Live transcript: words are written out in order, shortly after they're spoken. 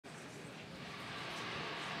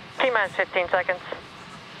T-minus 15 seconds.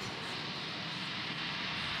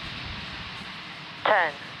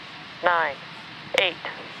 10, 9, 8,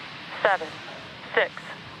 7, 6,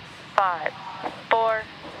 5, 4,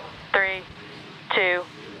 3, 2,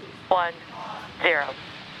 1, 0.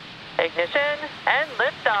 Ignition and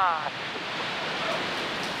liftoff.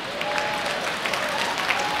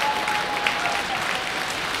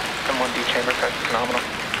 M1D chamber pressure is phenomenal.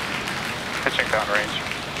 Pitching downrange.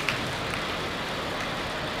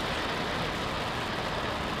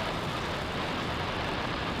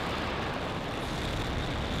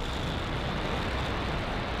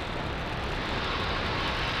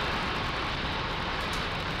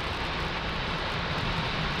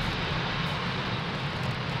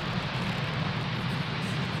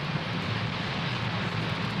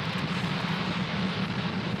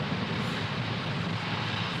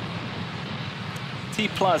 T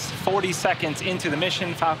plus 40 seconds into the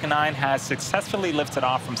mission, Falcon 9 has successfully lifted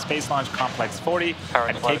off from Space Launch Complex 40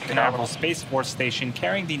 at Cape Canaveral Space Force Station,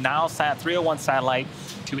 carrying the Nilesat 301 satellite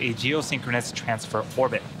to a geosynchronous transfer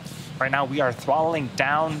orbit. Right now, we are throttling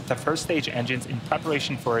down the first stage engines in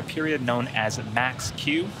preparation for a period known as max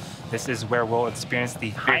Q. This is where we'll experience the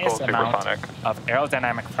highest amount of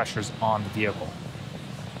aerodynamic pressures on the vehicle.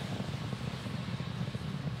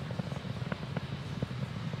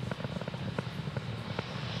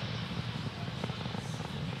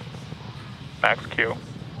 Max Q.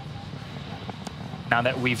 Now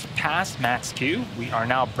that we've passed max Q, we are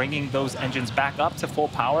now bringing those engines back up to full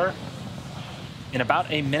power. In about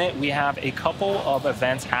a minute, we have a couple of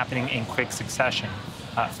events happening in quick succession.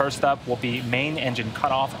 First up will be main engine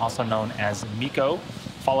cutoff, also known as MECO,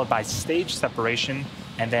 followed by stage separation,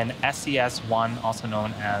 and then SES1, also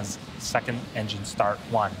known as second engine start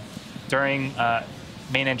 1. During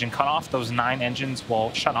main engine cutoff, those 9 engines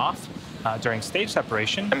will shut off. During stage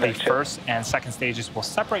separation, the first and second stages will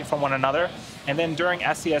separate from one another. And then during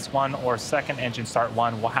SES1 or second engine start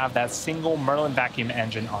 1, we'll have that single Merlin vacuum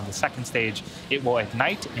engine on the second stage. It will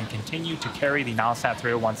ignite and continue to carry the Nilesat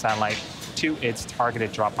 301 satellite to its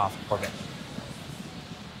targeted drop-off orbit.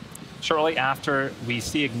 Shortly after we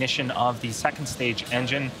see ignition of the second stage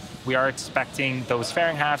engine, we are expecting those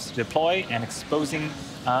fairing halves to deploy and exposing,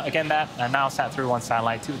 again, that Nilesat 301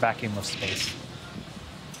 satellite to the vacuum of space.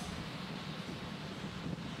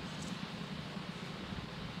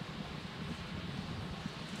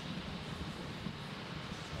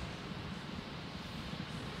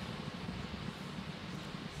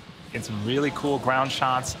 Get some really cool ground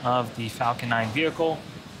shots of the Falcon 9 vehicle.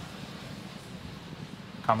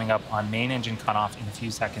 Coming up on main engine cutoff in a few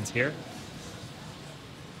seconds here.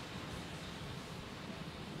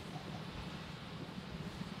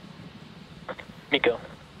 MECO.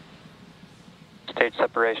 Stage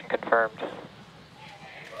separation confirmed.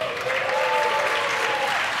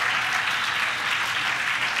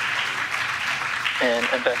 And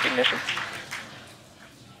MVAC ignition.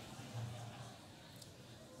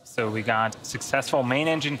 So we got successful main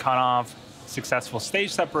engine cutoff, successful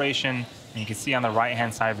stage separation, and you can see on the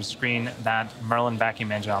right-hand side of the screen that Merlin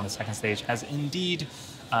vacuum engine on the second stage has indeed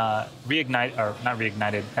had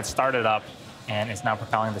started up and is now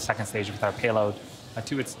propelling the second stage with our payload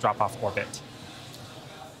to its drop-off orbit.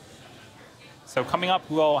 So coming up,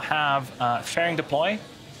 we'll have fairing deploy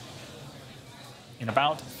in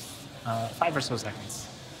about 5 or so seconds.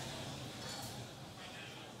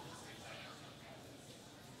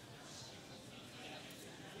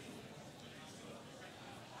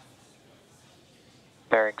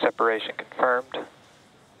 Fairing separation confirmed.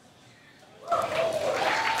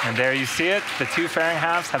 And there you see it. The 2 fairing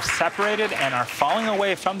halves have separated and are falling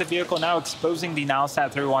away from the vehicle, now exposing the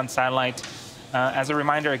Nilesat 301 satellite. As a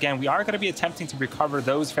reminder, again, we are going to be attempting to recover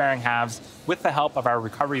those fairing halves with the help of our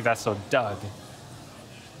recovery vessel, Doug.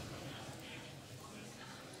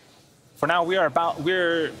 For now, we're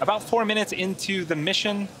about 4 minutes into the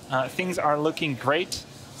mission. Things are looking great.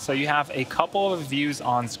 So you have a couple of views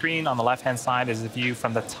on screen. On the left-hand side is a view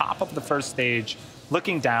from the top of the first stage,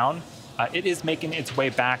 looking down. It is making its way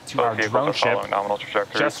back to our drone ship.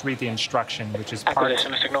 Just read the instruction, which is parked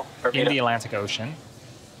in the Atlantic Ocean.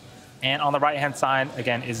 And on the right-hand side,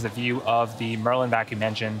 again, is the view of the Merlin vacuum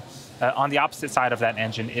engine. On the opposite side of that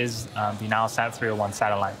engine is the Nilesat 301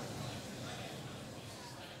 satellite.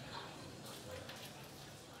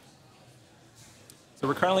 So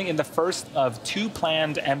we're currently in the first of 2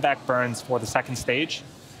 planned MVAC burns for the second stage.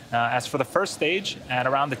 As for the first stage, at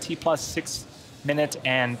around the T plus 6 minute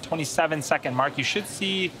and 27 second mark, you should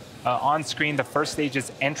see on screen the first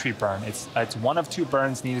stage's entry burn. It's one of 2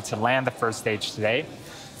 burns needed to land the first stage today.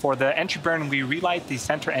 For the entry burn, we relight the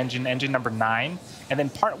center engine, engine number 9, and then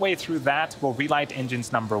partway through that, we'll relight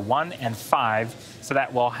engines number 1 and 5, so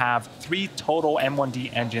that we'll have 3 total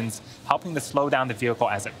M1D engines helping to slow down the vehicle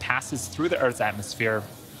as it passes through the Earth's atmosphere.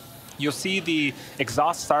 You'll see the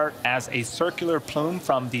exhaust start as a circular plume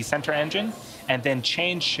from the center engine, and then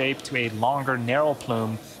change shape to a longer, narrow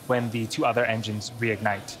plume when the 2 other engines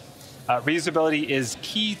reignite. Reusability is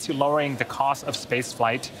key to lowering the cost of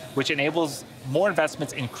spaceflight, which enables more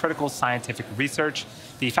investments in critical scientific research.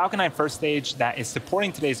 The Falcon 9 first stage that is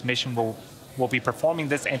supporting today's mission will be performing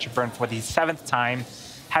this entry burn for the 7th time,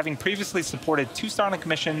 having previously supported 2 Starlink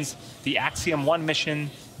missions, the Axiom 1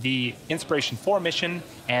 mission, the Inspiration 4 mission,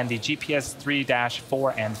 and the GPS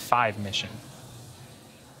 3-4 and 5 mission.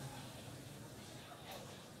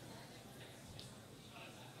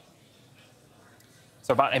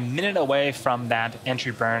 So about a minute away from that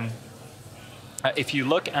entry burn. If you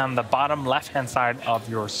look on the bottom left-hand side of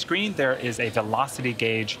your screen, there is a velocity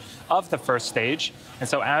gauge of the first stage. And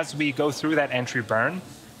so as we go through that entry burn,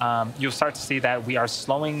 you'll start to see that we are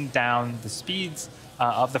slowing down the speeds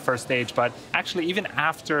of the first stage. But actually, even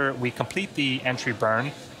after we complete the entry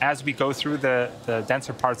burn, as we go through the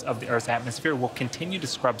denser parts of the Earth's atmosphere, we'll continue to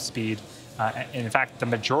scrub speed. In fact, the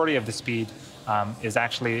majority of the speed is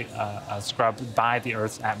actually scrubbed by the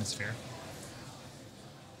Earth's atmosphere.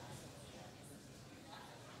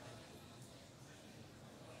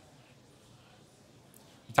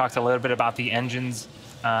 We talked a little bit about the engines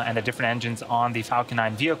and the different engines on the Falcon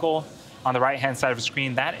 9 vehicle. On the right-hand side of the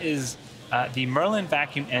screen, that is the Merlin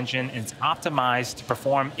vacuum engine. It's optimized to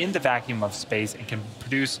perform in the vacuum of space and can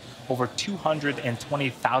produce over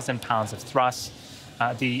 220,000 pounds of thrust.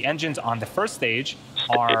 The engines on the first stage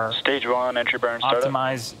are Stage 1 entry burn startup.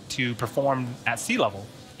 Optimized to perform at sea level,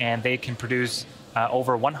 and they can produce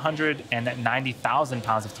over 190,000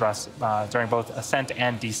 pounds of thrust during both ascent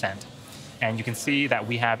and descent. And you can see that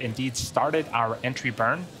we have indeed started our entry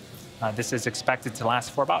burn. This is expected to last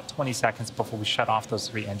for about 20 seconds before we shut off those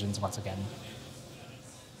 3 engines once again.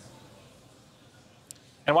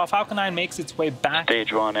 And while Falcon 9 makes its way back,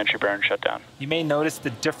 Stage 1 entry burn shutdown. You may notice the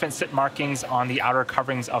different SIT markings on the outer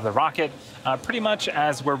coverings of the rocket. Pretty much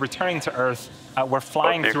as we're returning to Earth, we're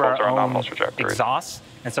flying through our own exhaust.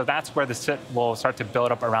 And so that's where the SIT will start to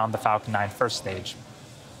build up around the Falcon 9 first stage.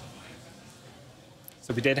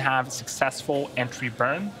 So we did have a successful entry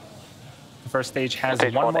burn. The first stage has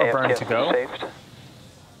one more burn to go.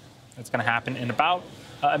 It's going to happen in about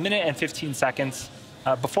a minute and 15 seconds.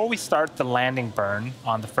 Before we start the landing burn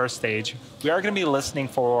on the first stage, we are going to be listening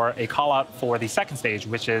for a call out for the second stage,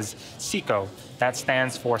 which is SECO. That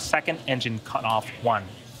stands for Second Engine Cutoff 1.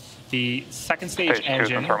 The second stage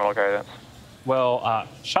engine will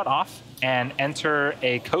shut off and enter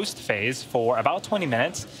a coast phase for about 20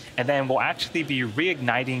 minutes, and then we'll actually be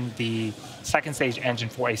reigniting the second stage engine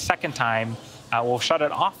for a second time. We'll shut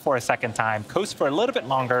it off for a second time, coast for a little bit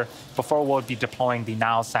longer before we'll be deploying the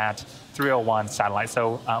Nilesat 301 satellite.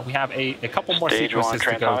 So we have a couple more sequences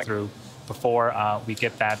to go through before we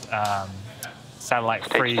get that satellite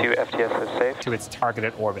free to its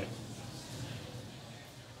targeted orbit.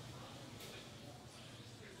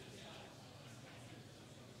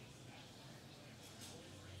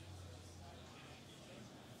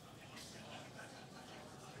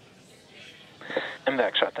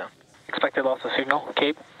 MVAC shutdown. Expected loss of signal,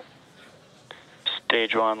 Cape.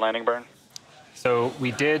 Stage 1 landing burn. So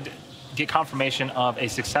we did get confirmation of a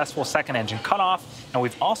successful second engine cutoff, and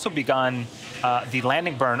we've also begun the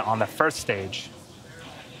landing burn on the first stage.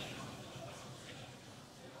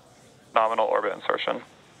 Nominal orbit insertion.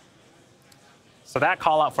 So that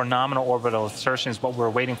call out for nominal orbital insertion is what we're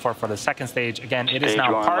waiting for the second stage. Again, it is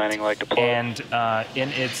now parked and in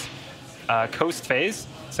its coast phase.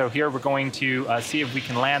 So here we're going to see if we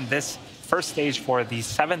can land this first stage for the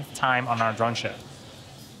 7th time on our drone ship.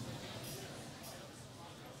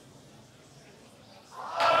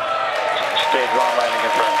 Stage 1 landing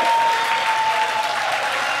confirmed.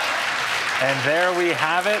 And there we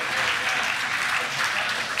have it.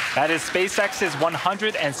 That is SpaceX's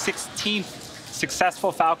 116th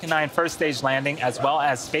successful Falcon 9 first stage landing, as well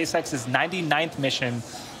as SpaceX's 99th mission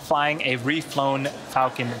flying a reflown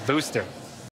Falcon booster.